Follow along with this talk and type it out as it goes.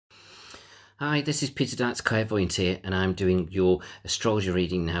Hi, this is Peter Darts Clairvoyant here, and I'm doing your astrology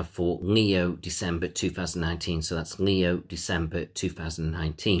reading now for Leo December 2019. So that's Leo December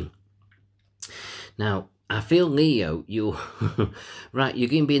 2019. Now, I feel Leo, you're right, you're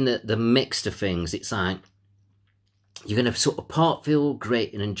going to be in the mixed of things. It's like you're going to sort of part feel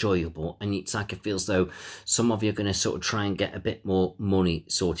great and enjoyable, and it's like it feels though some of you are going to sort of try and get a bit more money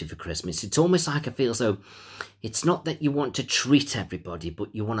sorted for Christmas. It's almost like it feels though it's not that you want to treat everybody,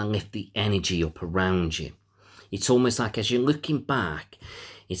 but you want to lift the energy up around you. It's almost like as you're looking back,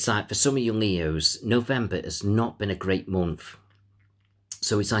 it's like for some of you Leos, November has not been a great month.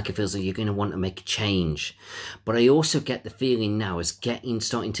 So it's like it feels like you're going to want to make a change. But I also get the feeling now as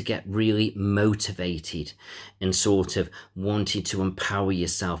starting to get really motivated and sort of wanting to empower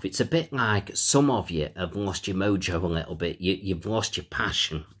yourself. It's a bit like some of you have lost your mojo a little bit. You've lost your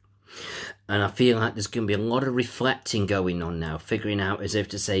passion. And I feel like there's going to be a lot of reflecting going on now, figuring out as if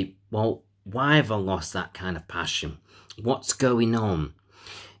to say, well, why have I lost that kind of passion? What's going on?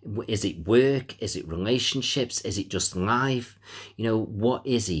 Is it work? Is it relationships? Is it just life? You know, what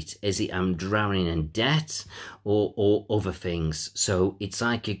is it? Is it I'm drowning in debt or other things? So it's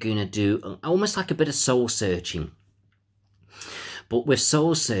like you're going to do almost like a bit of soul searching. But with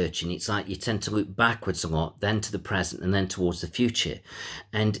soul searching, it's like you tend to look backwards a lot, then to the present and then towards the future.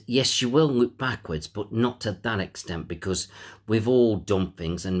 And yes, you will look backwards, but not to that extent, because we've all done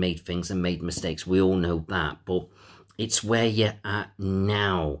things and made mistakes. We all know that. But it's where you're at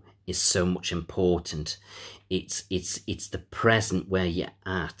now is so much important. It's the present where you're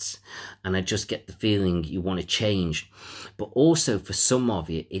at. And I just get the feeling you want to change. But also for some of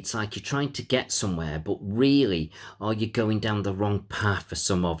you, it's like you're trying to get somewhere, but really, are you going down the wrong path for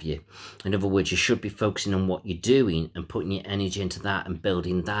some of you? In other words, you should be focusing on what you're doing and putting your energy into that and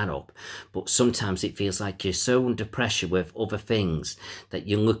building that up. But sometimes it feels like you're so under pressure with other things that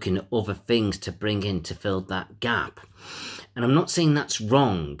you're looking at other things to bring in to fill that gap. And I'm not saying that's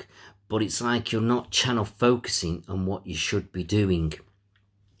wrong, but it's like you're not channel focusing on what you should be doing.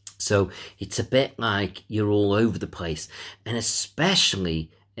 So it's a bit like you're all over the place. And especially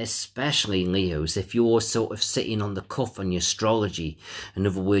Leos, if you're sort of sitting on the cuff on your astrology, in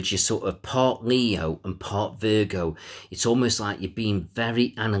other words, you're sort of part Leo and part Virgo, it's almost like you're being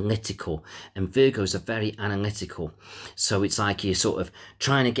very analytical, and Virgos are very analytical. So it's like you're sort of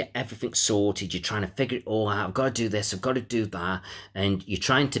trying to get everything sorted, you're trying to figure it all out, I've got to do this, I've got to do that, and you're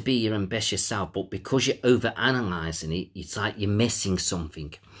trying to be your ambitious self, but because you're over-analysing it, it's like you're missing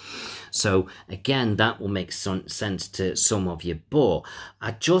something. So again, that will make sense to some of you, but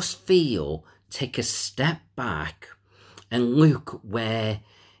I just feel take a step back and look where,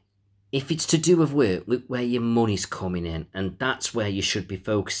 if it's to do with work, look where your money's coming in, and that's where you should be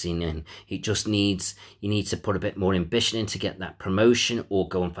focusing in. It just needs, you need to put a bit more ambition in to get that promotion or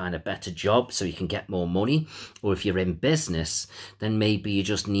go and find a better job so you can get more money. Or if you're in business, then maybe you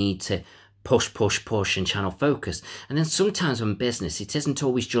just need to push and channel focus. And then sometimes in business, it isn't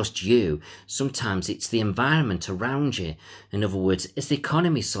always just you. Sometimes it's the environment around you. In other words, is the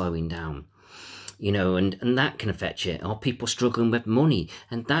economy slowing down? You know, and that can affect you. Or people struggling with money,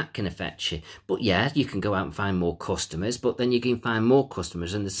 and that can affect you. But yeah, you can go out and find more customers, but then you can find more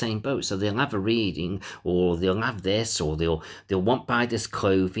customers in the same boat. So they'll have a reading, or they'll have this, or they'll want to buy this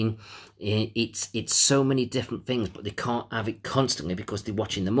clothing. It's so many different things, but they can't have it constantly because they're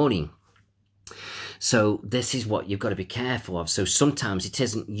watching the money. So this is what you've got to be careful of. So sometimes it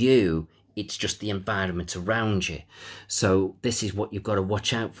isn't you, it's just the environment around you. So this is what you've got to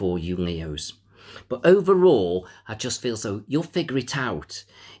watch out for, you Leos. But overall, I just feel so you'll figure it out.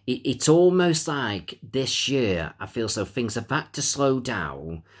 It's almost like this year, I feel so things have had to slow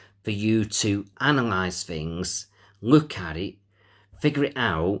down for you to analyse things, look at it, figure it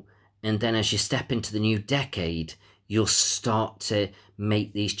out, and then as you step into the new decade, you'll start to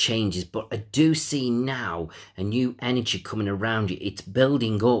make these changes. But I do see now a new energy coming around you. It's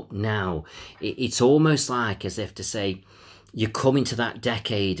building up now. It's almost like as if to say you're coming to that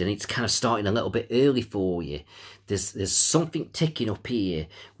decade and it's kind of starting a little bit early for you. There's something ticking up here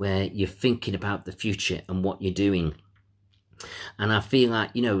where you're thinking about the future and what you're doing. And I feel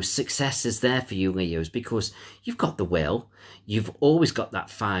like, you know, success is there for you, Leos, because you've got the will. You've always got that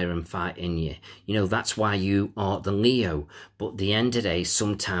fire and fight in you. You know, that's why you are the Leo. But at the end of the day,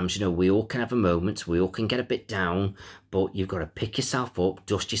 sometimes, you know, we all can have a moment. We all can get a bit down. But you've got to pick yourself up,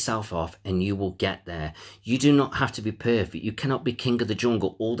 dust yourself off, and you will get there. You do not have to be perfect. You cannot be king of the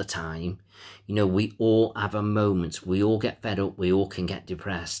jungle all the time. You know, we all have our moments. We all get fed up. We all can get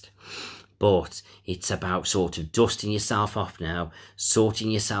depressed. But it's about sort of dusting yourself off now,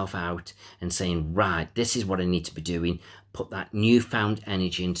 sorting yourself out and saying, right, this is what I need to be doing, put that newfound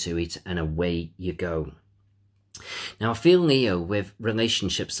energy into it, and away you go. Now, I feel, Leo, with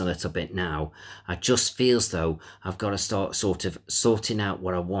relationships a little bit now, I just feel as though I've got to start sort of sorting out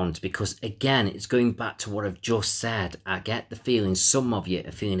what I want, because again, it's going back to what I've just said. I get the feeling some of you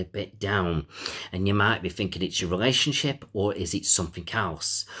are feeling a bit down, and you might be thinking it's your relationship, or is it something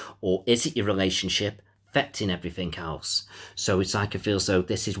else? Or is it your relationship affecting everything else? So it's like I feel as though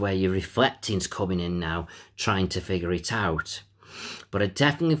this is where your reflecting's coming in now, trying to figure it out. But I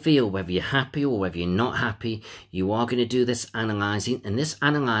definitely feel whether you're happy or whether you're not happy, you are going to do this analysing, and this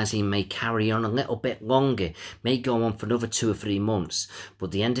analysing may carry on a little bit longer, may go on for another 2 or 3 months. But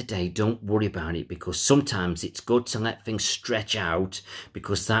at the end of the day, don't worry about it, because sometimes it's good to let things stretch out,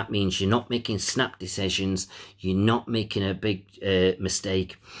 because that means you're not making snap decisions, you're not making a big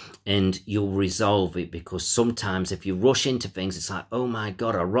mistake, and you'll resolve it. Because sometimes if you rush into things, it's like, oh my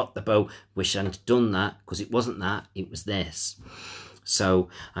God, I rocked the boat, wish I hadn't done that, because it wasn't that, it was this. So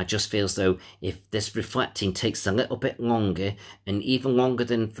I just feel as though if this reflecting takes a little bit longer, and even longer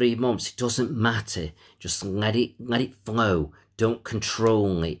than 3 months, it doesn't matter. Just let it flow. Don't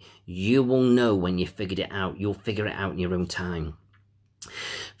control it. You will know when you figured it out. You'll figure it out in your own time.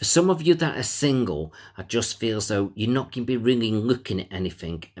 For some of you that are single, I just feel as though you're not going to be really looking at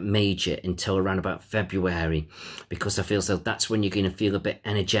anything major until around about February, because I feel as though that's when you're going to feel a bit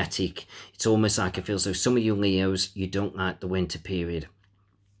energetic. It's almost like I feel as though some of you Leos, you don't like the winter period.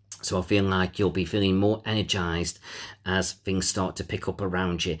 So I feel like you'll be feeling more energised as things start to pick up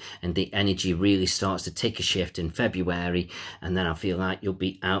around you, and the energy really starts to take a shift in February, and then I feel like you'll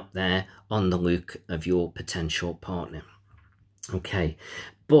be out there on the look of your potential partner. Okay,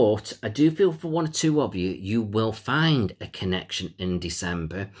 but I do feel for 1 or 2 of you, you will find a connection in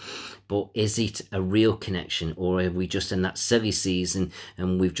December. But is it a real connection, or are we just in that silly season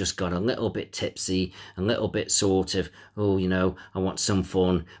and we've just got a little bit tipsy, a little bit sort of, oh, you know, I want some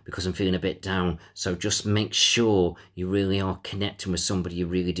fun because I'm feeling a bit down. So just make sure you really are connecting with somebody you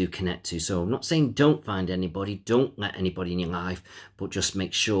really do connect to. So I'm not saying don't find anybody, don't let anybody in your life, but just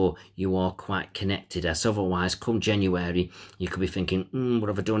make sure you are quite connected, as otherwise come January, you could be thinking, what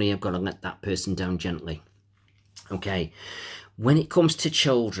have I done here? I've got to let that person down gently. Okay, when it comes to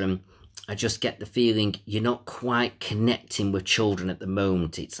children, I just get the feeling you're not quite connecting with children at the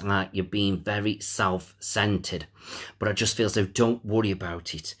moment. It's like you're being very self-centered. But I just feel as though don't worry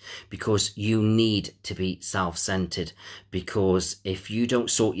about it, because you need to be self-centered. Because if you don't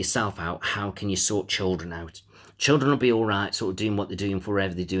sort yourself out, how can you sort children out? Children will be all right, sort of doing what they're doing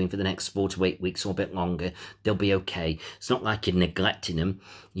forever. They're doing for the next 4 to 8 weeks or a bit longer. They'll be okay. It's not like you're neglecting them.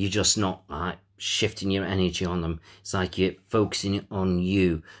 You're just not like shifting your energy on them. It's like you're focusing on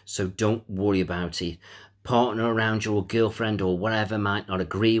you. So don't worry about it. Partner around you or girlfriend or whatever might not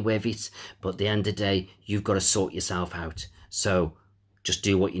agree with it, but at the end of the day, you've got to sort yourself out. So just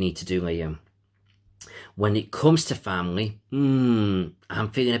do what you need to do, Leo. When it comes to family, I'm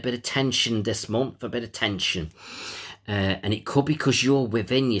feeling a bit of tension this month, a bit of tension. And it could be because you're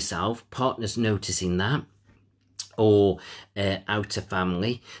within yourself, partner's noticing that, or outer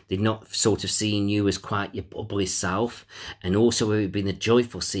family, they're not sort of seeing you as quite your bubbly self. And also with it being the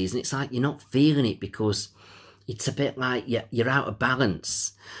joyful season, it's like you're not feeling it, because it's a bit like you're out of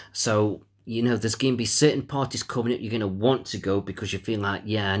balance. So, you know, there's going to be certain parties coming up you're going to want to go because you feel like,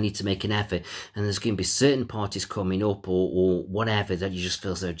 yeah, I need to make an effort. And there's going to be certain parties coming up or whatever that you just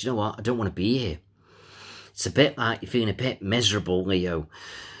feel so, do you know what, I don't want to be here. It's a bit like you're feeling a bit miserable, Leo.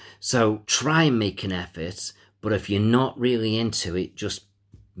 So try and make an effort. But if you're not really into it, just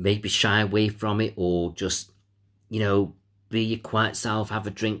maybe shy away from it, or just, you know, be your quiet self, have a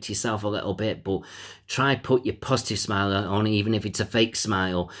drink to yourself a little bit, but try put your positive smile on, even if it's a fake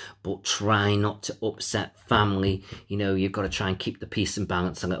smile, but try not to upset family. You know, you've got to try and keep the peace and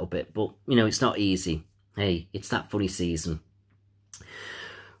balance a little bit, but, you know, it's not easy. Hey, it's that funny season.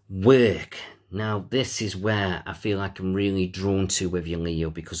 Work. Now, this is where I feel like I'm really drawn to with you, Leo,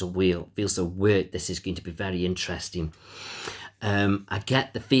 because I feel so work. This is going to be very interesting. I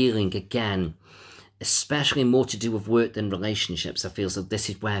get the feeling, again, especially more to do with work than relationships. I feel so this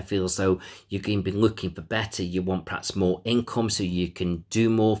is where I feel as though you're going to be looking for better. You want perhaps more income so you can do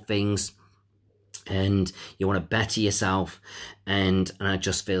more things, and you want to better yourself, and I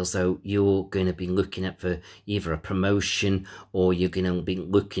just feel as though you're going to be looking at for either a promotion, or you're going to be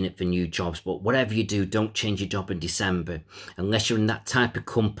looking at for new jobs. But whatever you do, don't change your job in December unless you're in that type of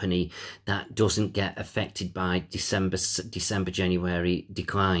company that doesn't get affected by December January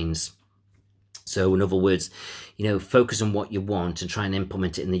declines. So in other words, you know, focus on what you want and try and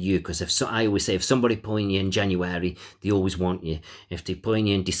implement it in the year. Because I always say, if somebody pulling you in January, they always want you. If they're pulling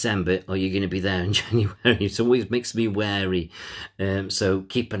you in December, are you going to be there in January? It always makes me wary. So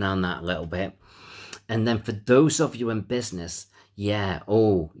keep an eye on that a little bit. And then for those of you in business,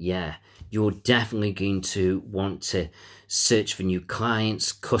 you're definitely going to want to search for new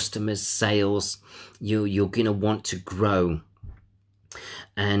clients, customers, sales. You're going to want to grow.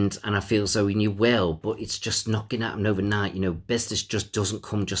 And I feel so, and you will, but it's just not going to happen overnight. You know, business just doesn't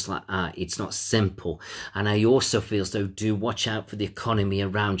come just like that. It's not simple. And I also feel so, do watch out for the economy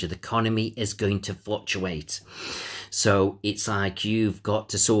around you. The economy is going to fluctuate. So it's like you've got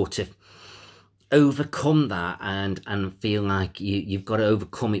to sort of overcome that and feel like you've got to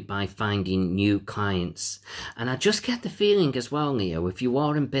overcome it by finding new clients. And I just get the feeling as well, Leo, if you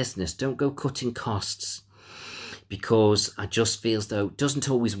are in business, don't go cutting costs. Because I just feel as though it doesn't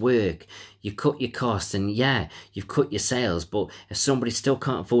always work. You cut your costs and yeah, you've cut your sales, but if somebody still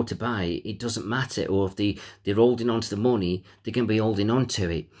can't afford to buy it, it doesn't matter. Or if they're holding on to the money, they're going to be holding on to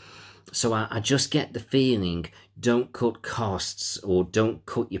it. So I just get the feeling, don't cut costs or don't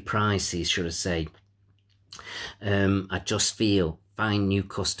cut your prices, should I say. I just feel, find new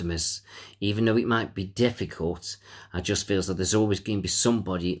customers. Even though it might be difficult, I just feel that there's always going to be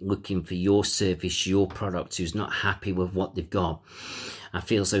somebody looking for your service, your product, who's not happy with what they've got. I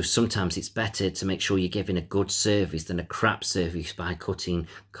feel so sometimes it's better to make sure you're giving a good service than a crap service by cutting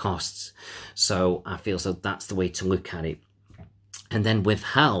costs. So I feel so that's the way to look at it. And then with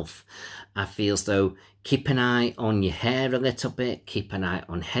health, I feel as though keep an eye on your hair a little bit, keep an eye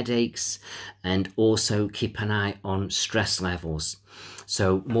on headaches, and also keep an eye on stress levels.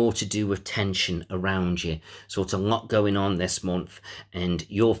 So more to do with tension around you. So it's a lot going on this month and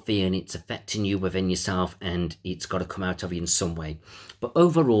you're feeling it's affecting you within yourself and it's got to come out of you in some way. But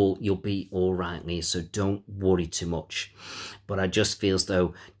overall, you'll be all right, Leo, so don't worry too much. But I just feel as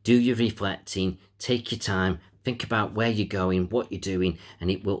though do your reflecting, take your time, think about where you're going, what you're doing,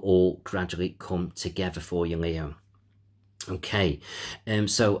 and it will all gradually come together for you, Leo. Okay,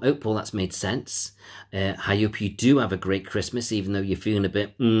 so I hope all that's made sense. I hope you do have a great Christmas, even though you're feeling a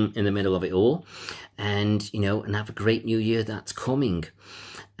bit in the middle of it all. And, you know, and have a great new year that's coming.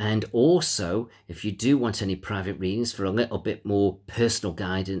 And also, if you do want any private readings for a little bit more personal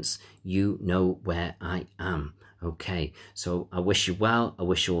guidance, you know where I am. Okay, so I wish you well, I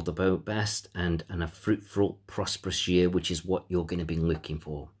wish you all the best and a fruitful, prosperous year, which is what you're going to be looking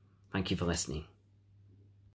for. Thank you for listening.